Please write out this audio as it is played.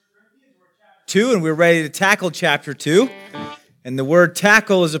2, and we're ready to tackle chapter 2. And the word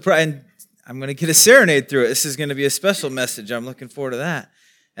tackle is and I'm going to get a serenade through it. This is going to be a special message. I'm looking forward to that.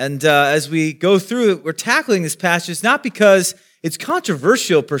 And as we go through it, we're tackling this passage not because it's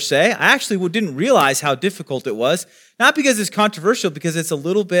controversial per se. I actually didn't realize how difficult it was. Not because it's controversial, because it's a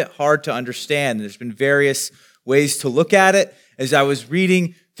little bit hard to understand. There's been various ways to look at it. As I was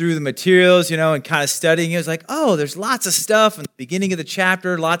reading through the materials, and kind of studying it, was like, oh, there's lots of stuff in the beginning of the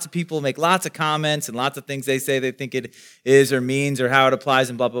chapter. Lots of people make lots of comments and lots of things they say they think it is or means or how it applies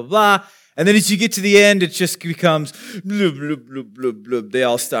and blah, blah, blah. And then as you get to the end, it just becomes blub, blub, blub, blub, blub. They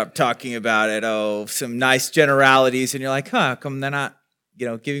all stop talking about it. Oh, some nice generalities. And you're like, how come they're not,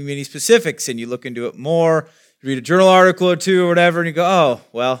 giving me any specifics? And you look into it more, read a journal article or two or whatever, and you go, oh,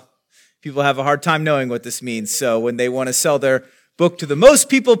 well, people have a hard time knowing what this means. So when they want to sell their book to the most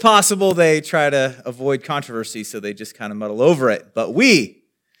people possible, they try to avoid controversy, so they just kind of muddle over it. But we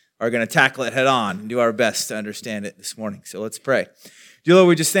are going to tackle it head on and do our best to understand it this morning. So let's pray. Dear Lord,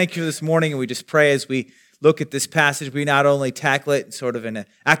 we just thank you for this morning, and we just pray as we look at this passage, we not only tackle it sort of in an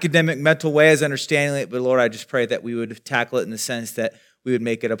academic, mental way as understanding it, but Lord, I just pray that we would tackle it in the sense that we would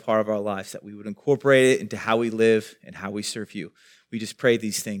make it a part of our lives, that we would incorporate it into how we live and how we serve you. We just pray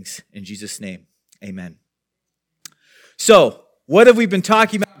these things in Jesus' name. Amen. So, what have we been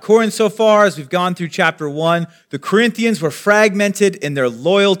talking about in Corinth so far as we've gone through chapter 1? The Corinthians were fragmented in their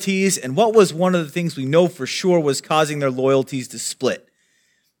loyalties, and what was one of the things we know for sure was causing their loyalties to split?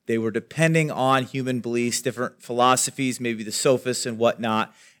 They were depending on human beliefs, different philosophies, maybe the sophists and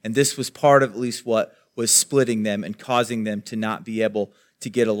whatnot, and this was part of at least what was splitting them and causing them to not be able to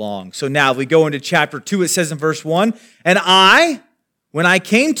get along. So now, if we go into chapter 2, it says in verse 1, "And I, when I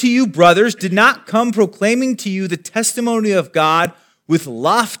came to you, brothers, did not come proclaiming to you the testimony of God with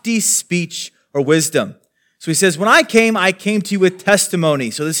lofty speech or wisdom." So he says, when I came to you with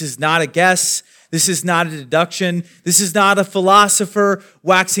testimony. So this is not a guess. This is not a deduction. This is not a philosopher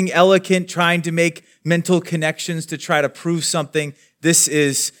waxing eloquent, trying to make mental connections to try to prove something. This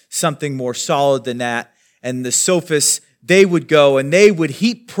is something more solid than that. And the sophists, they would go and they would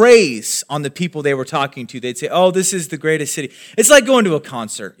heap praise on the people they were talking to. They'd say, oh, this is the greatest city. It's like going to a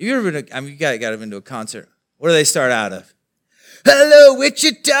concert. You ever been you got to been to a concert. What do they start out of? Hello,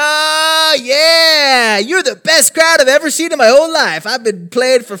 Wichita! Yeah! You're the best crowd I've ever seen in my whole life. I've been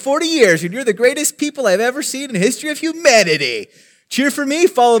playing for 40 years, and you're the greatest people I've ever seen in the history of humanity. Cheer for me,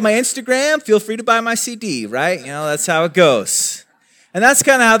 follow my Instagram, feel free to buy my CD, right? That's how it goes. And that's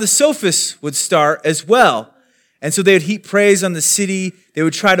kind of how the sophists would start as well. And so they would heap praise on the city. They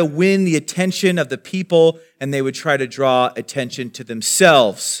would try to win the attention of the people, and they would try to draw attention to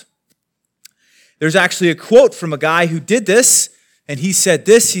themselves. There's actually a quote from a guy who did this, and he said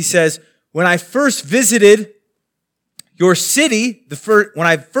this. He says, when I first visited your city, the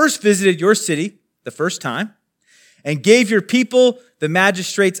first time, and gave your people, the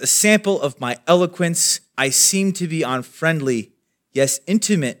magistrates, a sample of my eloquence, I seemed to be on friendly, yes,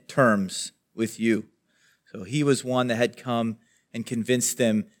 intimate terms with you. So he was one that had come and convinced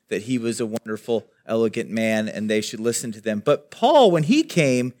them that he was a wonderful, elegant man, and they should listen to them. But Paul, when he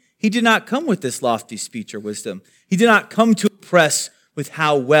came, he did not come with this lofty speech or wisdom. He did not come to impress with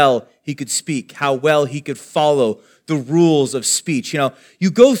how well he could speak, how well he could follow the rules of speech.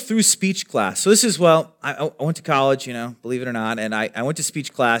 You go through speech class. So this is, I went to college, believe it or not, and I went to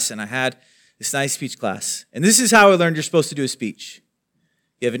speech class, and I had this nice speech class. And this is how I learned you're supposed to do a speech.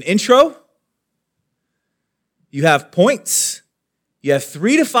 You have an intro. You have points. You have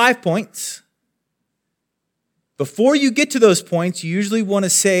 3 to 5 points. Before you get to those points, you usually want to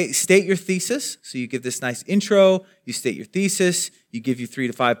state your thesis. So you give this nice intro, you state your thesis, you give you 3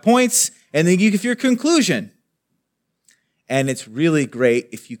 to 5 points, and then you give your conclusion. And it's really great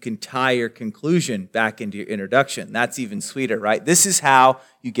if you can tie your conclusion back into your introduction. That's even sweeter, right? This is how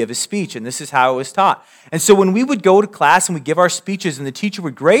you give a speech, and this is how it was taught. And so when we would go to class and we give our speeches and the teacher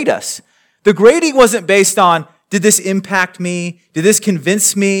would grade us, the grading wasn't based on, did this impact me? Did this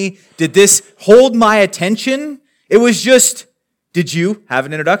convince me? Did this hold my attention? It was just, did you have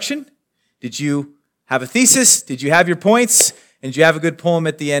an introduction? Did you have a thesis? Did you have your points? And did you have a good poem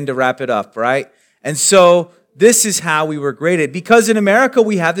at the end to wrap it up, right? And so this is how we were graded. Because in America,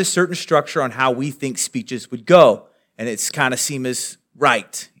 we have this certain structure on how we think speeches would go. And it's kind of seem as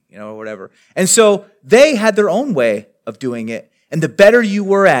right, or whatever. And so they had their own way of doing it. And the better you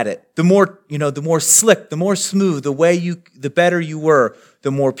were at it, the more slick, the more smooth, the better you were,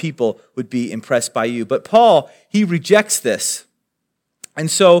 the more people would be impressed by you. But Paul, he rejects this.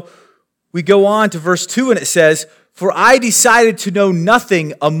 And so we go on to verse 2, and it says, "For I decided to know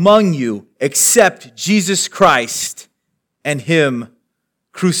nothing among you except Jesus Christ and him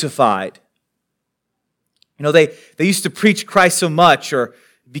crucified." They used to preach Christ so much or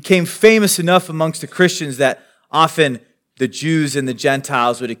became famous enough amongst the Christians that often the Jews and the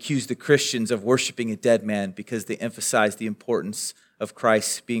Gentiles would accuse the Christians of worshiping a dead man because they emphasized the importance of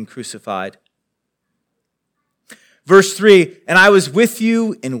Christ being crucified. Verse 3, and I was with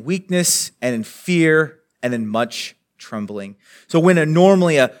you in weakness and in fear and in much trembling. So when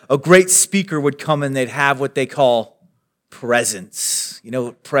normally a great speaker would come and they'd have what they call presence. You know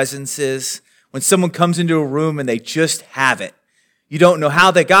what presence is? When someone comes into a room and they just have it. You don't know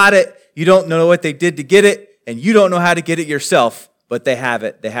how they got it. You don't know what they did to get it. And you don't know how to get it yourself. But they have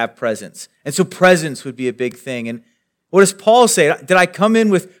it. They have presence. And so presence would be a big thing. And what does Paul say? Did I come in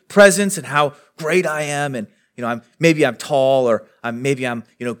with presence and how great I am? And maybe I'm tall or I'm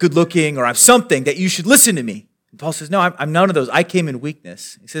good looking or I'm something that you should listen to me. And Paul says, no, I'm none of those. I came in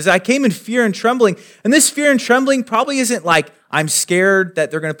weakness. He says, I came in fear and trembling. And this fear and trembling probably isn't like I'm scared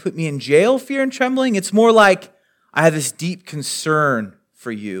that they're going to put me in jail, fear and trembling. It's more like I have this deep concern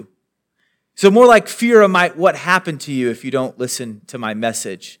for you. So more like fear of what happened to you if you don't listen to my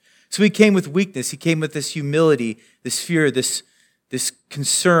message. So he came with weakness. He came with this humility, this fear, this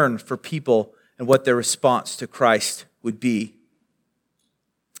concern for people and what their response to Christ would be.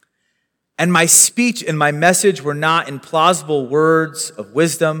 And my speech and my message were not in plausible words of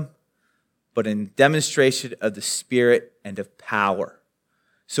wisdom, but in demonstration of the Spirit and of power.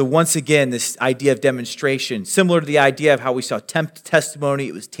 So once again, this idea of demonstration, similar to the idea of how we saw testimony,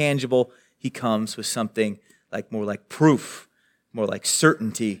 it was tangible. He comes with something more like proof, more like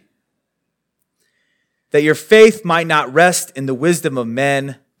certainty. That your faith might not rest in the wisdom of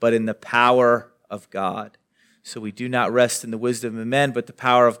men, but in the power of God. So we do not rest in the wisdom of men, but the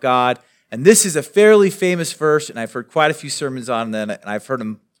power of God. And this is a fairly famous verse, and I've heard quite a few sermons on it, and I've heard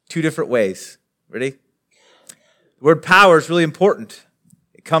them two different ways. Ready? The word power is really important.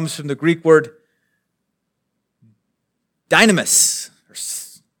 It comes from the Greek word dynamis.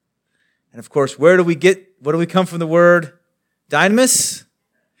 And of course, what do we come from the word dynamis?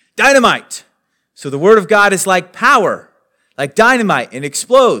 Dynamite. So the word of God is like power, like dynamite, and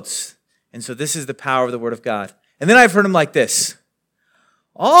explodes. And so this is the power of the word of God. And then I've heard them like this.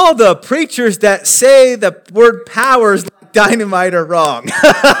 All the preachers that say the word power is like dynamite are wrong.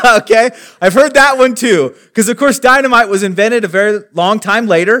 Okay? I've heard that one too. Because of course dynamite was invented a very long time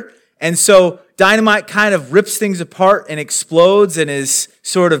later. And so dynamite kind of rips things apart and explodes and is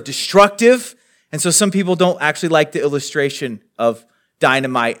sort of destructive. And so some people don't actually like the illustration of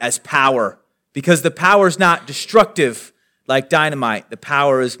dynamite as power. Because the power is not destructive like dynamite. The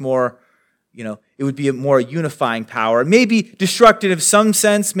power is more, it would be a more unifying power. Maybe destructive in some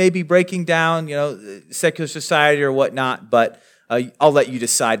sense, maybe breaking down, secular society or whatnot. But I'll let you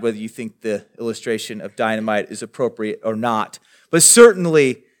decide whether you think the illustration of dynamite is appropriate or not. But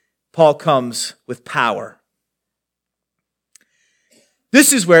certainly, Paul comes with power.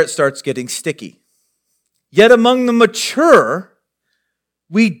 This is where it starts getting sticky. Yet among the mature,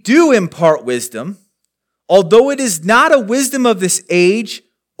 we do impart wisdom, although it is not a wisdom of this age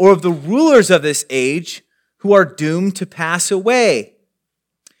or of the rulers of this age who are doomed to pass away.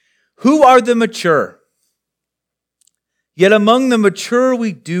 Who are the mature? Yet among the mature,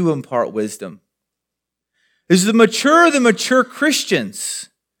 we do impart wisdom. Is the mature Christians?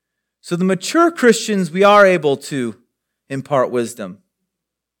 So the mature Christians, we are able to impart wisdom.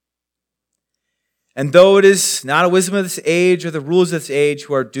 And though it is not a wisdom of this age or the rules of this age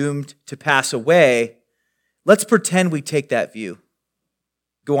who are doomed to pass away, let's pretend we take that view.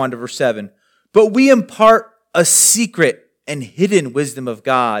 Go on to verse 7. But we impart a secret and hidden wisdom of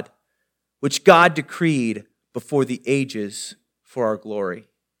God, which God decreed before the ages for our glory.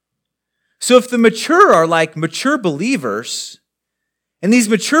 So if the mature are like mature believers, and these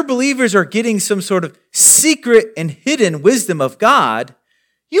mature believers are getting some sort of secret and hidden wisdom of God,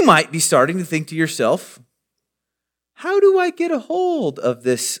 you might be starting to think to yourself, how do I get a hold of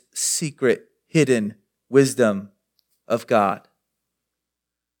this secret, hidden wisdom of God?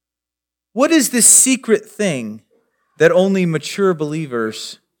 What is this secret thing that only mature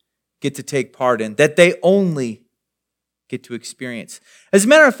believers get to take part in, that they only get to experience? As a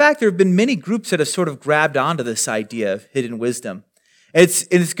matter of fact, there have been many groups that have sort of grabbed onto this idea of hidden wisdom.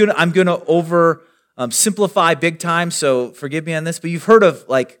 I'm going to simplify big time, so forgive me on this, but you've heard of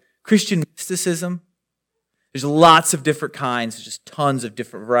Christian mysticism. There's lots of different kinds, there's just tons of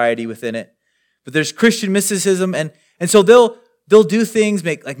different variety within it. But there's Christian mysticism, and so they'll do things,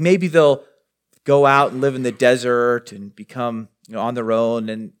 maybe they'll go out and live in the desert and become on their own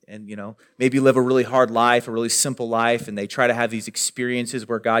and maybe live a really hard life, a really simple life, and they try to have these experiences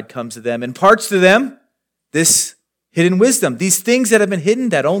where God comes to them and imparts to them this hidden wisdom. These things that have been hidden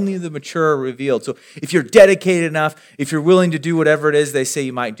that only the mature are revealed. So if you're dedicated enough, if you're willing to do whatever it is they say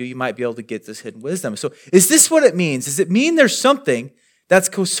you might do, you might be able to get this hidden wisdom. So is this what it means? Does it mean there's something that's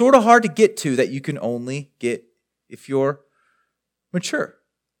sort of hard to get to that you can only get if you're mature?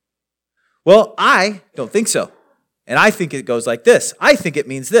 Well, I don't think so. And I think it goes like this. I think it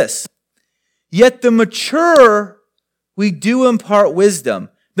means this. Yet the mature, we do impart wisdom.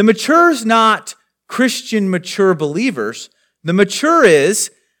 The mature is not Christian mature believers. The mature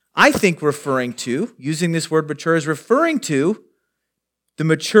is, I think, referring to, using this word mature is referring to the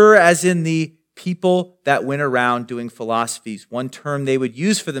mature as in the people that went around doing philosophies. One term they would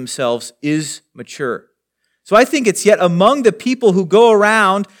use for themselves is mature. So I think it's yet among the people who go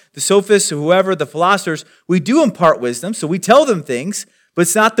around, the sophists or whoever, the philosophers, we do impart wisdom. So we tell them things, but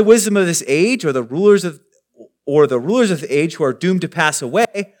it's not the wisdom of this age or the rulers of the age who are doomed to pass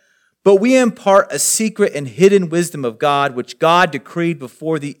away. But we impart a secret and hidden wisdom of God, which God decreed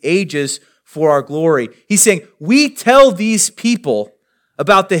before the ages for our glory. He's saying, we tell these people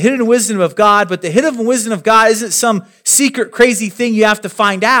about the hidden wisdom of God, but the hidden wisdom of God isn't some secret, crazy thing you have to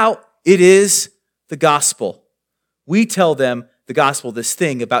find out. It is the gospel. We tell them the gospel, this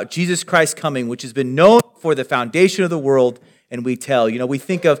thing about Jesus Christ coming, which has been known for the foundation of the world, and we tell. We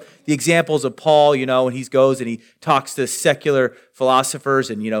think of the examples of Paul, and he goes and he talks to secular philosophers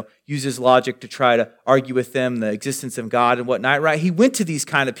and, uses logic to try to argue with them the existence of God and whatnot, right? He went to these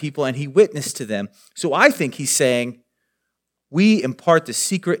kind of people and he witnessed to them. So I think he's saying, we impart the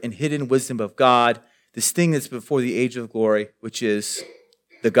secret and hidden wisdom of God, this thing that's before the age of glory, which is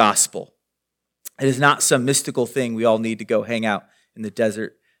the gospel. It is not some mystical thing we all need to go hang out in the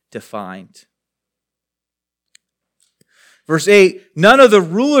desert to find. Verse 8, none of the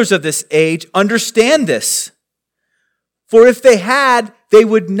rulers of this age understand this. For if they had, they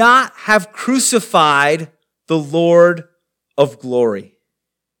would not have crucified the Lord of glory.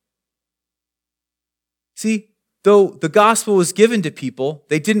 See, though the gospel was given to people,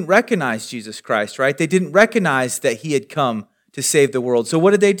 they didn't recognize Jesus Christ, right? They didn't recognize that he had come to save the world. So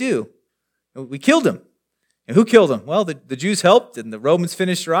what did they do? We killed him. And who killed him? Well, the Jews helped and the Romans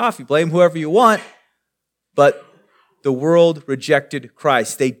finished her off. You blame whoever you want. But the world rejected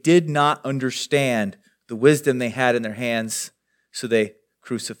Christ. They did not understand the wisdom they had in their hands, so they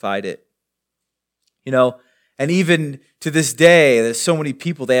crucified it. And even to this day, there's so many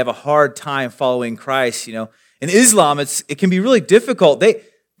people, they have a hard time following Christ. In Islam, it can be really difficult.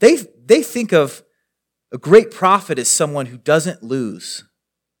 They think of a great prophet as someone who doesn't lose.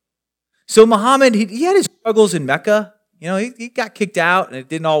 So Muhammad, he had his struggles in Mecca. He got kicked out, and it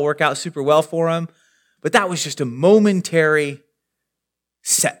didn't all work out super well for him. But that was just a momentary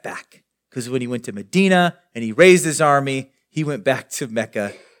setback. Because when he went to Medina and he raised his army, he went back to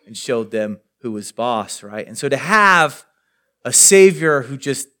Mecca and showed them who was boss, right? And so to have a savior who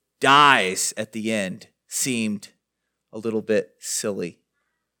just dies at the end seemed a little bit silly.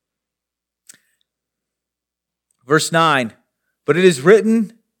 Verse 9, but it is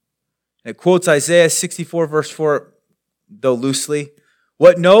written, and it quotes Isaiah 64, verse 4, though loosely,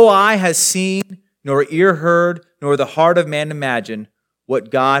 what no eye has seen, nor ear heard, nor the heart of man imagined, what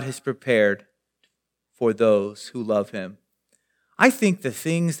God has prepared for those who love him. I think the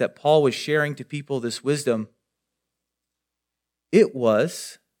things that Paul was sharing to people, this wisdom, it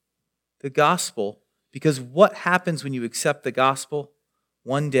was the gospel. Because what happens when you accept the gospel?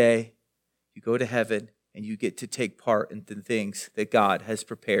 One day, you go to heaven and you get to take part in the things that God has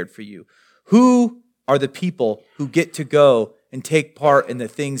prepared for you. Who are the people who get to go and take part in the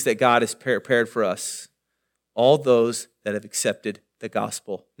things that God has prepared for us? All those that have accepted the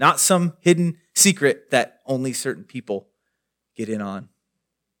gospel. Not some hidden secret that only certain people get in on.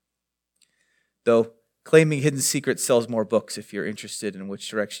 Though claiming hidden secrets sells more books if you're interested in which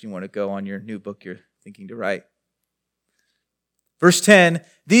direction you want to go on your new book you're thinking to write. Verse 10,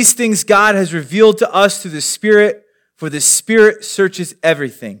 these things God has revealed to us through the Spirit, for the Spirit searches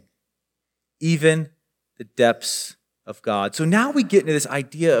everything, even the depths of God. So now we get into this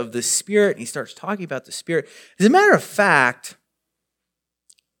idea of the Spirit, and he starts talking about the Spirit. As a matter of fact,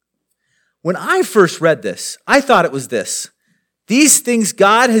 when I first read this, I thought it was this. These things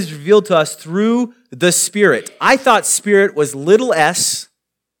God has revealed to us through the Spirit. I thought Spirit was little s,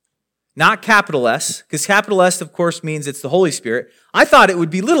 not capital S, because capital S, of course, means it's the Holy Spirit. I thought it would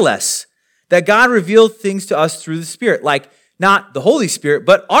be little s, that God revealed things to us through the Spirit, like not the Holy Spirit,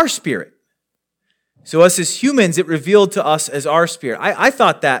 but our spirit. So us as humans, it revealed to us as our spirit. I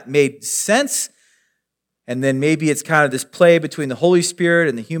thought that made sense. And then maybe it's kind of this play between the Holy Spirit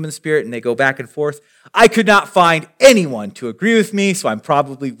and the human spirit, and they go back and forth. I could not find anyone to agree with me, so I'm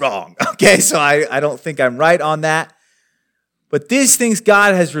probably wrong. Okay, so I don't think I'm right on that. But these things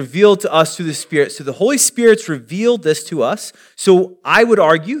God has revealed to us through the Spirit. So the Holy Spirit's revealed this to us. So I would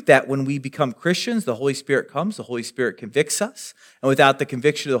argue that when we become Christians, the Holy Spirit comes, the Holy Spirit convicts us. And without the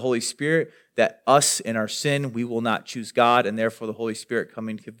conviction of the Holy Spirit, that us in our sin, we will not choose God, and therefore the Holy Spirit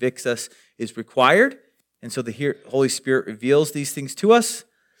coming convicts us is required. And so the Holy Spirit reveals these things to us.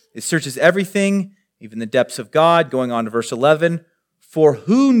 It searches everything, even the depths of God. Going on to verse 11. For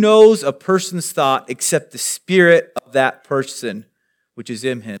who knows a person's thought except the spirit of that person which is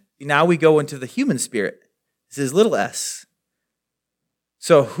in him? Now we go into the human spirit. This is little s.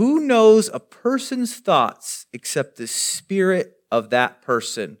 So who knows a person's thoughts except the spirit of that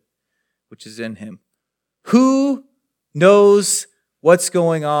person which is in him? Who knows what's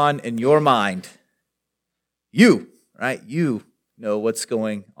going on in your mind? You, right? You know what's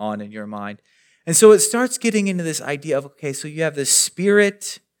going on in your mind. And so it starts getting into this idea of, okay, so you have this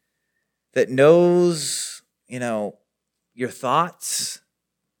spirit that knows, your thoughts.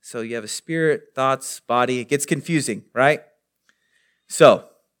 So you have a spirit, thoughts, body. It gets confusing, right? So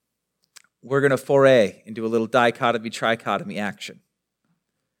we're going to foray into a little dichotomy, trichotomy action.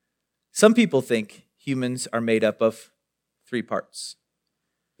 Some people think humans are made up of 3 parts.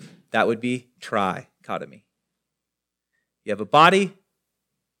 That would be trichotomy. You have a body,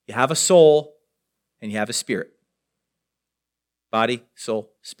 you have a soul, and you have a spirit. Body,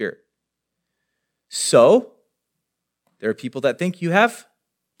 soul, spirit. So, there are people that think you have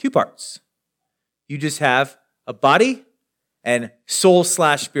 2 parts. You just have a body and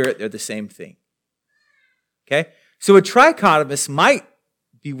soul/spirit, they're the same thing. Okay? So a trichotomist might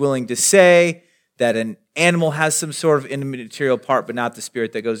be willing to say that an animal has some sort of immaterial part, but not the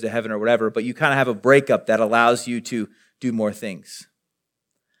spirit that goes to heaven or whatever, but you kind of have a breakup that allows you to do more things.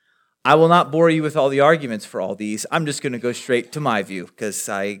 I will not bore you with all the arguments for all these. I'm just going to go straight to my view because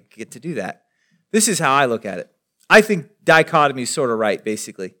I get to do that. This is how I look at it. I think dichotomy is sort of right,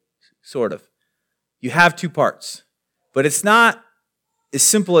 basically. Sort of. You have 2 parts, but it's not as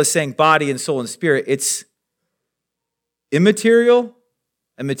simple as saying body and soul and spirit. It's immaterial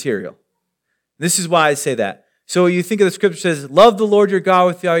and material. This is why I say that. So you think of the scripture says, love the Lord your God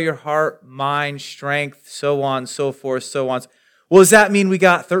with all your heart, mind, strength, so on, so forth, so on. Well, does that mean we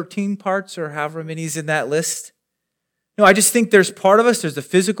got 13 parts or however many is in that list? No, I just think there's part of us, there's the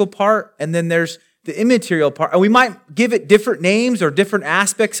physical part, and then there's the immaterial part. And we might give it different names or different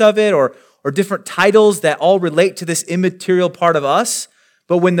aspects of it or different titles that all relate to this immaterial part of us.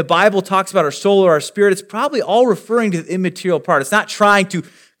 But when the Bible talks about our soul or our spirit, it's probably all referring to the immaterial part. It's not trying to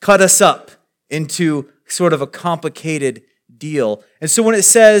cut us up into sort of a complicated deal. And so when it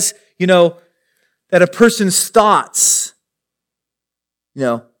says, that a person's thoughts,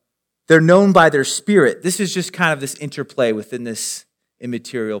 they're known by their spirit. This is just kind of this interplay within this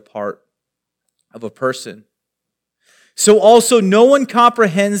immaterial part of a person. So also, no one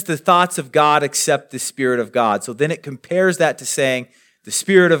comprehends the thoughts of God except the Spirit of God. So then it compares that to saying the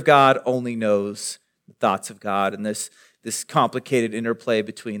Spirit of God only knows the thoughts of God, and this complicated interplay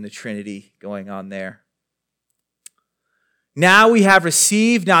between the Trinity going on there. Now we have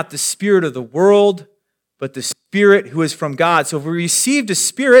received not the spirit of the world, but the Spirit who is from God. So if we received a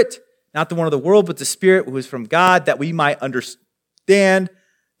spirit, not the one of the world, but the Spirit who is from God, that we might understand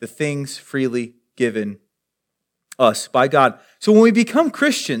the things freely given us by God. So when we become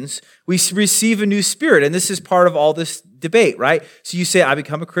Christians, we receive a new spirit, and this is part of all this debate, right? So you say, I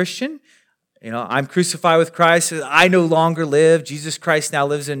become a Christian, I'm crucified with Christ, I no longer live, Jesus Christ now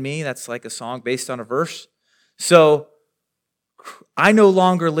lives in me. That's like a song based on a verse. So I no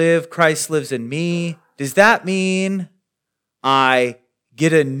longer live, Christ lives in me. Does that mean I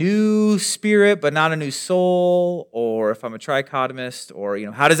get a new spirit but not a new soul? Or if I'm a trichotomist, or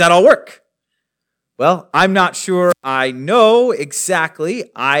how does that all work? Well, I'm not sure I know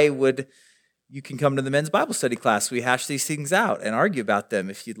exactly. You can come to the men's Bible study class. We hash these things out and argue about them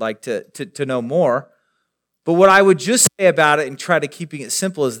if you'd like to know more. But what I would just say about it and try to keeping it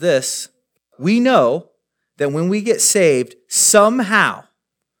simple is this. We know that when we get saved, somehow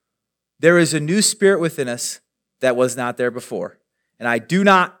there is a new spirit within us that was not there before. And I do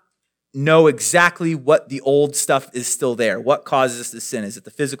not know exactly what the old stuff is still there. What causes us to sin? Is it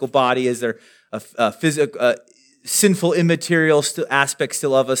the physical body? Is there a sinful, immaterial aspect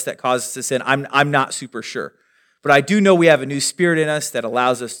still of us that causes us to sin? I'm not super sure. But I do know we have a new spirit in us that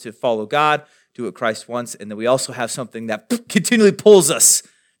allows us to follow God, do what Christ wants, and then we also have something that continually pulls us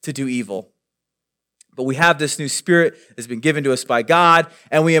to do evil. But we have this new spirit that's been given to us by God,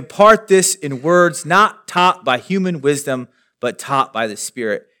 and we impart this in words not taught by human wisdom, but taught by the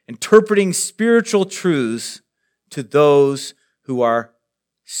Spirit, interpreting spiritual truths to those who are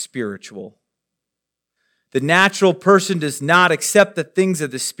spiritual. The natural person does not accept the things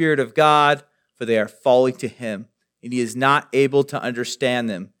of the Spirit of God, for they are folly to him, and he is not able to understand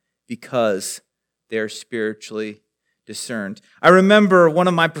them because they are spiritually discerned. I remember one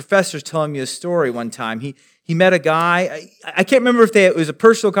of my professors telling me a story one time. He met a guy. I can't remember if it was a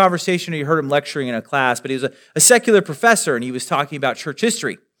personal conversation or you heard him lecturing in a class, but he was a secular professor, and he was talking about church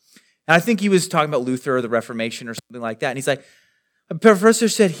history. And I think he was talking about Luther or the Reformation or something like that. And he's like, a professor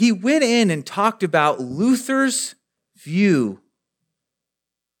said he went in and talked about Luther's view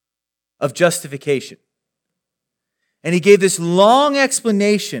of justification. And he gave this long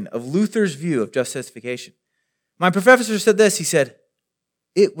explanation of Luther's view of justification. My professor said this, he said,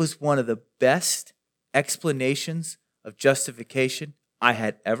 it was one of the best explanations of justification I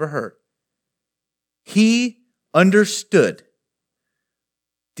had ever heard. He understood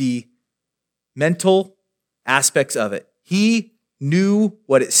the mental aspects of it. He knew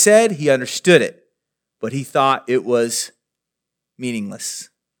what it said, he understood it, but he thought it was meaningless.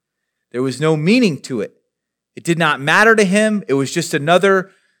 There was no meaning to it. It did not matter to him. It was just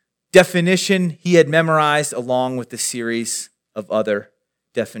another definition he had memorized along with the series of other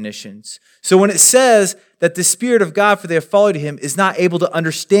definitions. So when it says that the Spirit of God, for they have followed him, is not able to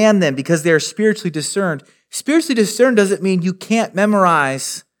understand them because they are spiritually discerned doesn't mean you can't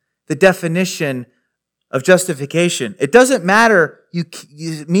memorize the definition of justification. It doesn't matter, you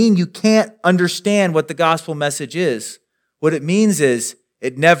mean you can't understand what the gospel message is. What it means is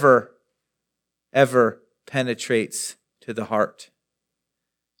it never, ever penetrates to the heart.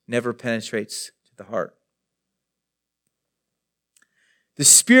 Never penetrates to the heart. The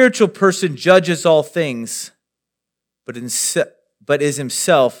spiritual person judges all things, but is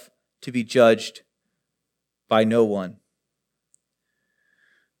himself to be judged by no one.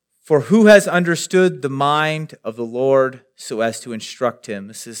 For who has understood the mind of the Lord so as to instruct him?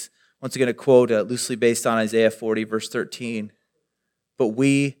 This is, once again, a quote loosely based on Isaiah 40, verse 13. But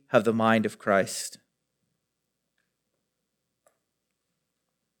we have the mind of Christ.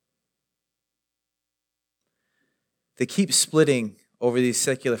 They keep splitting over these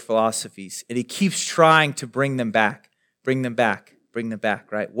secular philosophies, and he keeps trying to bring them back,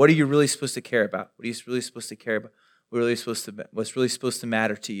 right? What are you really supposed to care about? What are you really supposed to care about? What's really supposed to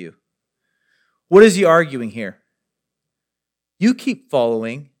matter to you? What is he arguing here? You keep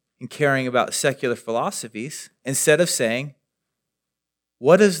following and caring about secular philosophies instead of saying,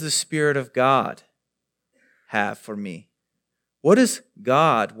 what does the Spirit of God have for me? What does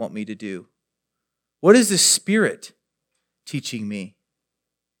God want me to do? What is the Spirit teaching me?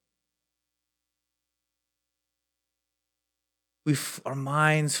 Our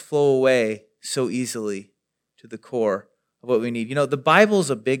minds flow away so easily to the core of what we need. You know, the Bible's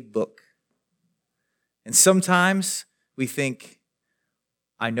a big book. And sometimes we think,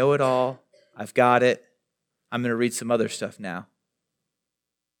 I know it all, I've got it, I'm going to read some other stuff now.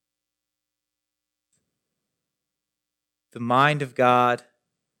 The mind of God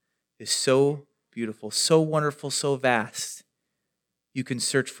is so beautiful, so wonderful, so vast. You can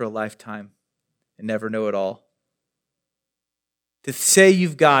search for a lifetime and never know it all. To say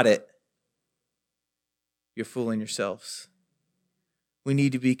you've got it, you're fooling yourselves. We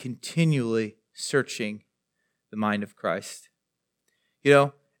need to be continually searching the mind of Christ. You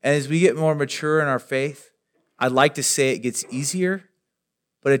know, and as we get more mature in our faith, I'd like to say it gets easier,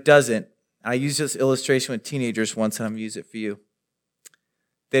 but it doesn't. I used this illustration with teenagers once, and I'm going to use it for you.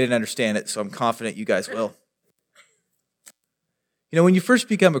 They didn't understand it, so I'm confident you guys will. You know, when you first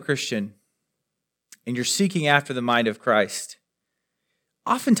become a Christian and you're seeking after the mind of Christ,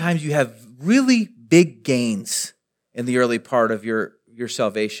 oftentimes you have really big gains in the early part of your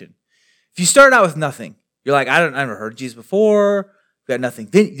salvation. If you start out with nothing, you're like, I've never heard of Jesus before, got nothing.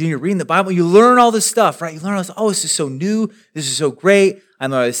 Then you're reading the Bible, you learn all this stuff, right? You learn all this, this is so new, this is so great, I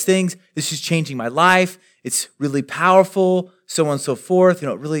know all these things, this is changing my life, it's really powerful, so on and so forth. You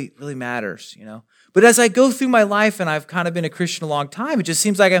know, it really, really matters, you know. But as I go through my life, and I've kind of been a Christian a long time, it just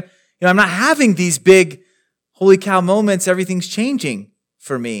seems like I'm not having these big, holy cow moments, everything's changing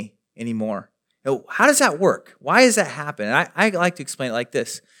for me anymore. You know, how does that work? Why does that happen? And I like to explain it like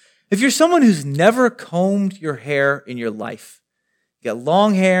this. If you're someone who's never combed your hair in your life, you got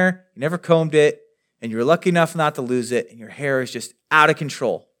long hair, you never combed it, and you're lucky enough not to lose it, and your hair is just out of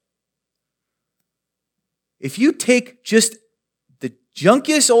control. If you take just the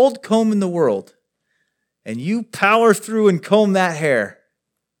junkiest old comb in the world and you power through and comb that hair,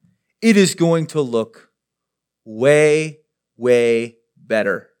 it is going to look way, way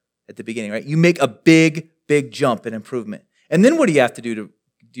better at the beginning, right? You make a big, big jump in improvement. And then what do you have to do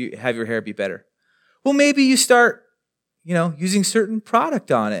to have your hair be better? Well, maybe you start, using certain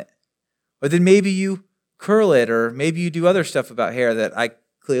product on it. Or then maybe you curl it, or maybe you do other stuff about hair that I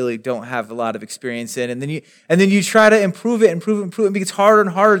clearly don't have a lot of experience in, and then you try to improve it, it gets harder and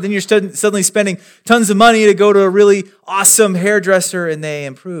harder. Then you're suddenly spending tons of money to go to a really awesome hairdresser, and they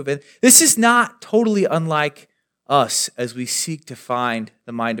improve. And this is not totally unlike us as we seek to find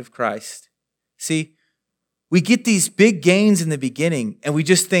the mind of Christ. See, we get these big gains in the beginning, and we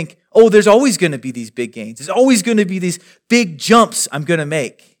just think, oh, there's always going to be these big gains. There's always going to be these big jumps I'm going to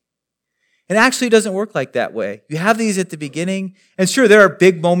make. It actually doesn't work like that way. You have these at the beginning, and sure, there are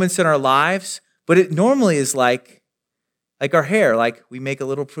big moments in our lives, but it normally is like our hair. Like we make a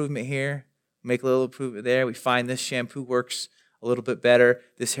little improvement here, we make a little improvement there. We find this shampoo works a little bit better.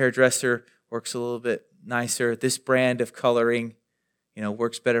 This hairdresser works a little bit nicer. This brand of coloring,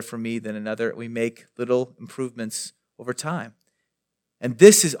 works better for me than another. We make little improvements over time. And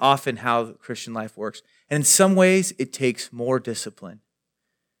this is often how the Christian life works. And in some ways, it takes more discipline.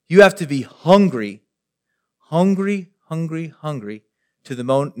 You have to be hungry to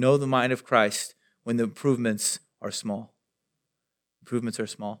know the mind of Christ when the improvements are small.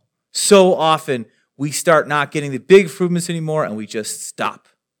 So often, we start not getting the big improvements anymore, and we just stop.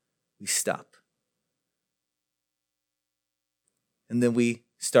 We stop. And then we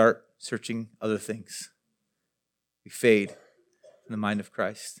start searching other things. We fade from the mind of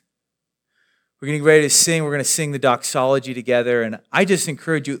Christ. We're getting ready to sing. We're going to sing the doxology together. And I just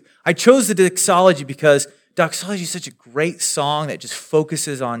encourage you. I chose the doxology because doxology is such a great song that just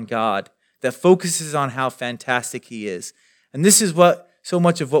focuses on God, that focuses on how fantastic He is. And this is so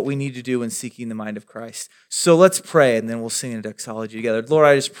much of what we need to do in seeking the mind of Christ. So let's pray, and then we'll sing the doxology together. Lord,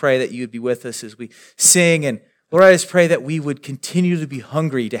 I just pray that you would be with us as we sing. And Lord, I just pray that we would continue to be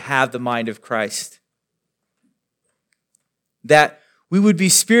hungry to have the mind of Christ. That we would be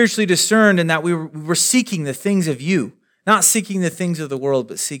spiritually discerned, and that we were seeking the things of you, not seeking the things of the world,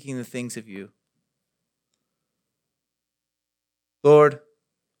 but seeking the things of you. Lord,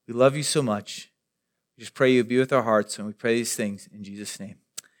 we love you so much. We just pray you be with our hearts, and we pray these things in Jesus' name.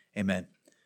 Amen.